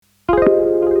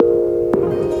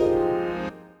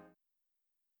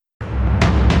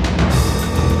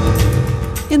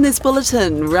In this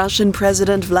bulletin, Russian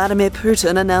President Vladimir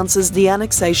Putin announces the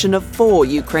annexation of 4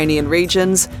 Ukrainian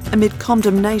regions amid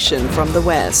condemnation from the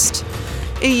West.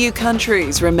 EU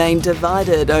countries remain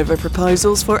divided over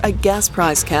proposals for a gas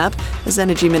price cap as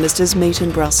energy ministers meet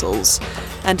in Brussels.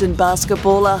 And in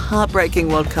basketball, a heartbreaking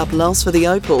World Cup loss for the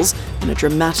Opals in a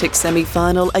dramatic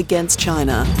semi-final against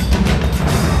China.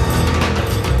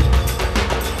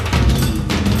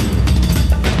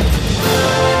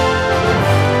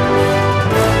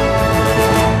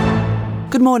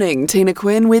 Good morning, Tina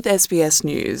Quinn with SBS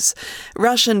News.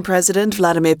 Russian President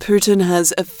Vladimir Putin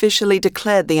has officially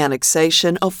declared the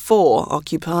annexation of 4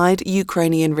 occupied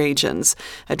Ukrainian regions,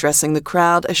 addressing the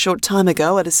crowd a short time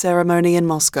ago at a ceremony in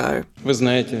Moscow.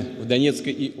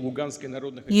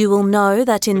 You will know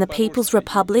that in the People's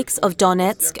Republics of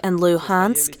Donetsk and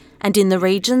Luhansk, and in the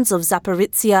regions of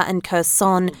Zaporizhzhia and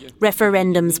Kherson,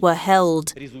 referendums were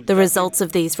held. The results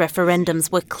of these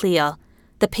referendums were clear.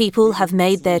 The people have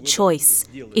made their choice.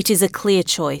 It is a clear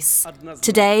choice.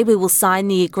 Today we will sign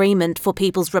the agreement for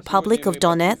People's Republic of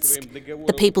Donetsk,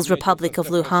 the People's Republic of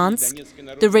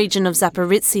Luhansk, the region of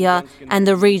Zaporizhzhia and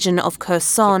the region of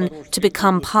Kherson to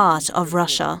become part of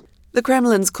Russia. The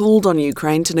Kremlin's called on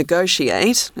Ukraine to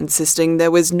negotiate, insisting there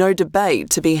was no debate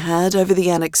to be had over the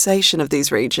annexation of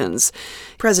these regions.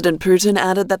 President Putin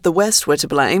added that the West were to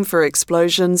blame for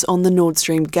explosions on the Nord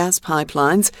Stream gas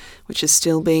pipelines, which is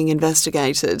still being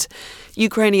investigated.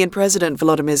 Ukrainian President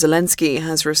Volodymyr Zelensky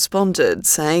has responded,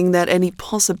 saying that any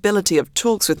possibility of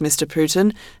talks with Mr.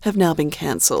 Putin have now been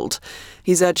cancelled.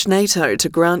 He's urged NATO to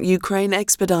grant Ukraine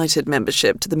expedited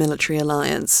membership to the military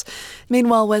alliance.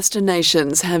 Meanwhile, Western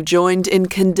nations have joined in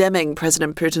condemning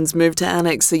President Putin's move to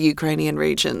annex the Ukrainian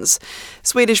regions.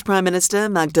 Swedish Prime Minister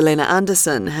Magdalena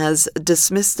Andersson has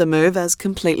dismissed the move as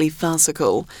completely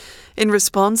farcical. In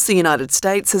response, the United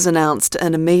States has announced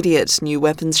an immediate new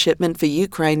weapons shipment for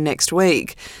Ukraine next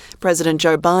week. President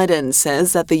Joe Biden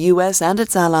says that the US and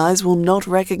its allies will not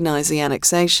recognise the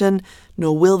annexation,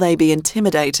 nor will they be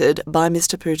intimidated by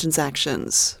Mr. Putin's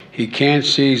actions. He can't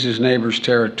seize his neighbor's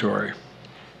territory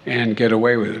and get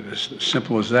away with it. It's as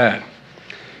simple as that.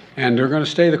 And they're going to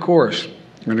stay the course.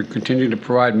 They're going to continue to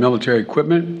provide military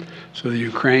equipment so that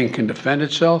Ukraine can defend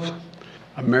itself.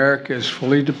 America is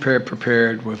fully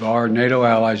prepared with our NATO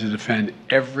allies to defend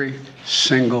every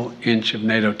single inch of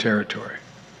NATO territory.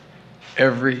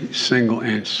 Every single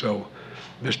inch. So,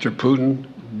 Mr. Putin,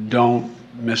 don't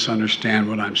misunderstand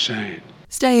what I'm saying.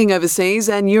 Staying overseas,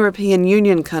 and European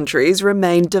Union countries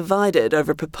remain divided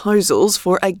over proposals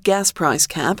for a gas price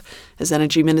cap as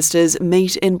energy ministers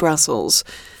meet in Brussels.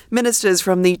 Ministers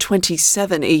from the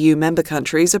 27 EU member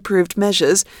countries approved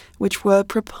measures which were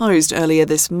proposed earlier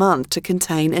this month to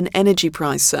contain an energy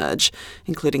price surge,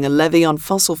 including a levy on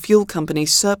fossil fuel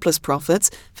companies' surplus profits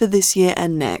for this year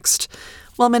and next.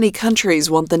 While many countries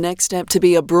want the next step to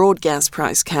be a broad gas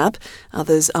price cap,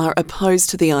 others are opposed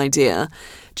to the idea.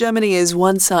 Germany is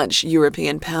one such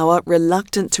European power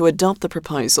reluctant to adopt the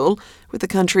proposal, with the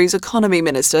country's economy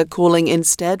minister calling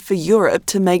instead for Europe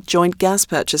to make joint gas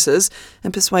purchases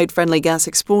and persuade friendly gas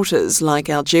exporters like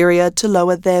Algeria to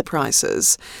lower their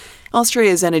prices.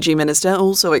 Austria's energy minister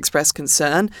also expressed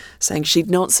concern, saying she'd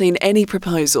not seen any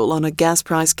proposal on a gas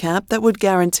price cap that would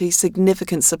guarantee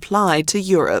significant supply to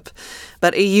Europe.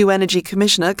 But EU Energy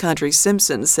Commissioner Kadri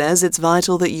Simpson says it's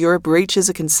vital that Europe reaches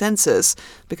a consensus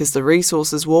because the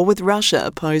resources war with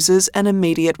Russia poses an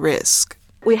immediate risk.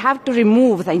 We have to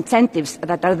remove the incentives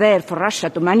that are there for Russia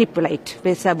to manipulate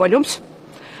with volumes.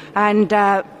 And,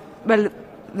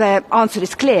 the answer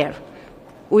is clear.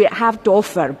 We have to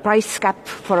offer price cap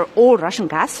for all Russian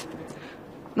gas,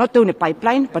 not only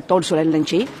pipeline, but also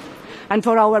LNG. And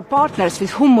for our partners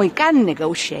with whom we can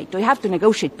negotiate, we have to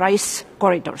negotiate price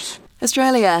corridors.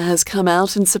 Australia has come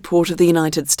out in support of the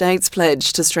United States'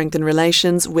 pledge to strengthen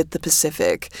relations with the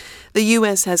Pacific. The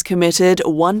US has committed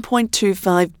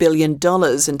 $1.25 billion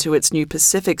into its new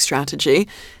Pacific strategy,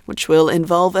 which will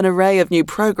involve an array of new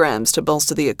programs to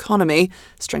bolster the economy,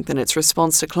 strengthen its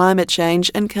response to climate change,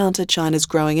 and counter China's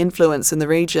growing influence in the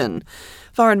region.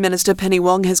 Foreign Minister Penny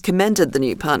Wong has commended the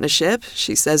new partnership.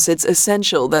 She says it's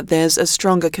essential that there's a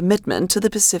stronger commitment to the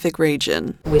Pacific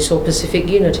region. We saw Pacific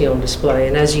unity on display,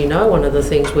 and as you know, one of the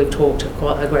things we've talked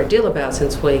quite a great deal about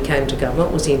since we came to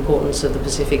government was the importance of the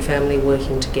Pacific family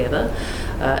working together.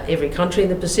 Every country in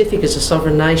the Pacific is a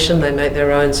sovereign nation. They make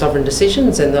their own sovereign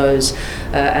decisions, and those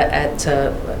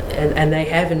and they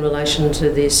have in relation to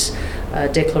this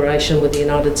declaration with the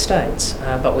United States.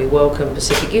 But we welcome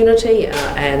Pacific unity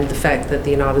and the fact that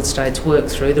the United States work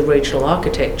through the regional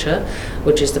architecture,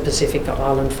 which is the Pacific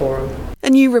Island Forum. A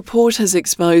new report has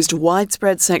exposed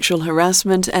widespread sexual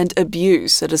harassment and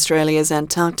abuse at Australia's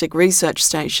Antarctic research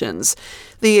stations.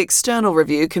 The external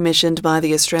review commissioned by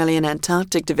the Australian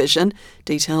Antarctic Division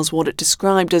details what it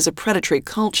described as a predatory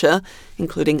culture,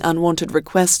 including unwanted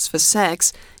requests for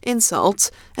sex,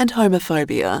 insults, and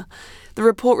homophobia. The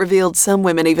report revealed some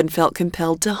women even felt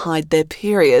compelled to hide their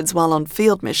periods while on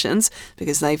field missions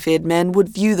because they feared men would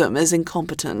view them as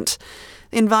incompetent.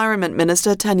 Environment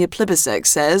Minister Tanya Plibersek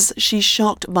says she's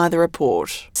shocked by the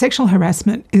report. Sexual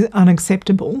harassment is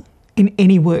unacceptable in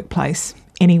any workplace,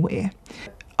 anywhere.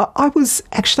 I was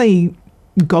actually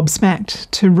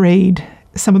gobsmacked to read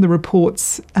some of the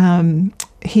reports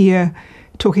here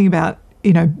talking about,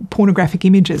 pornographic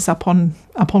images up on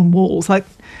walls.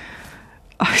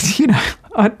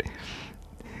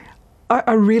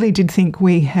 I really did think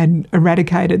we had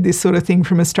eradicated this sort of thing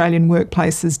from Australian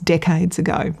workplaces decades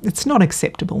ago. It's not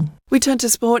acceptable. We turn to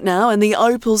sport now, and the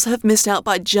Opals have missed out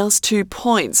by just 2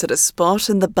 points at a spot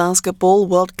in the Basketball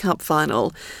World Cup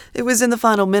final. It was in the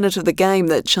final minute of the game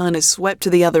that China swept to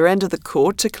the other end of the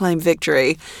court to claim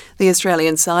victory. The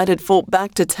Australian side had fought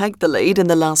back to take the lead in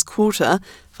the last quarter,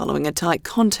 following a tight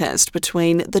contest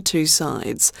between the two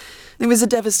sides. It was a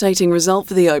devastating result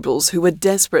for the Opals, who were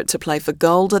desperate to play for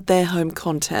gold at their home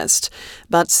contest.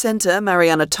 But centre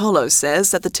Mariana Tolo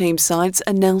says that the team's sights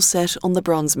are now set on the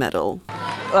bronze medal.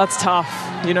 That's tough.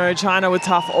 China were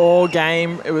tough all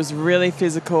game. It was really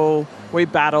physical. We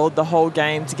battled the whole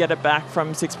game to get it back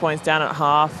from 6 points down at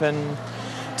half, and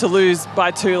to lose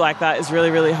by 2 like that is really,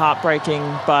 really heartbreaking.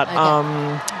 But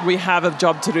we have a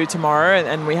job to do tomorrow,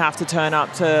 and we have to turn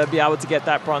up to be able to get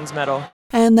that bronze medal.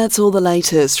 And that's all the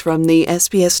latest from the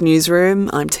SBS Newsroom.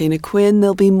 I'm Tina Quinn.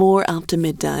 There'll be more after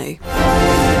midday.